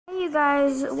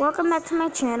guys, welcome back to my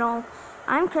channel.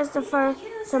 I'm Christopher,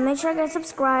 so make sure you guys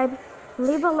subscribe,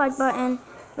 leave a like button,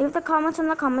 leave the comments in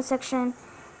the comment section,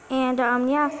 and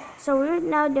yeah, so we're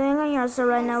now doing a yard sale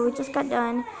right now. We just got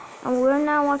done, and we're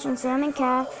now watching Sam and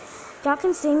Cat. Y'all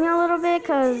can see me a little bit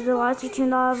because the lights are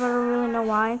turned off. I don't really know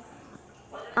why.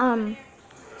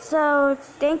 So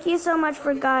thank you so much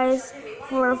for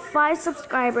 5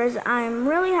 subscribers. I'm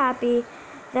really happy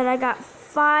that I got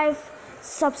 5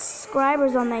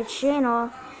 subscribers on my channel.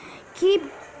 Keep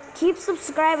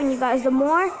subscribing, you guys. The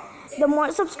more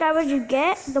subscribers you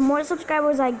get, the more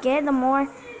subscribers I get, the more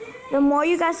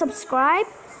you guys subscribe,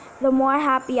 the more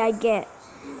happy I get.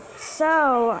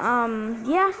 So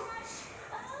yeah,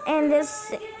 and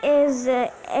this is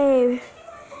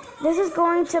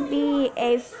going to be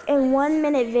a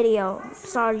 1-minute video.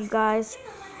 Sorry, you guys.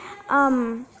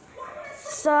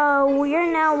 So we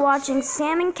are now watching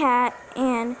Sam and Cat,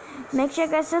 and make sure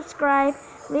you guys subscribe,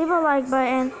 leave a like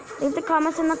button, leave the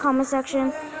comments in the comment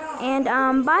section, and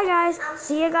bye guys.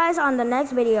 See you guys on the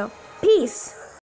next video. Peace.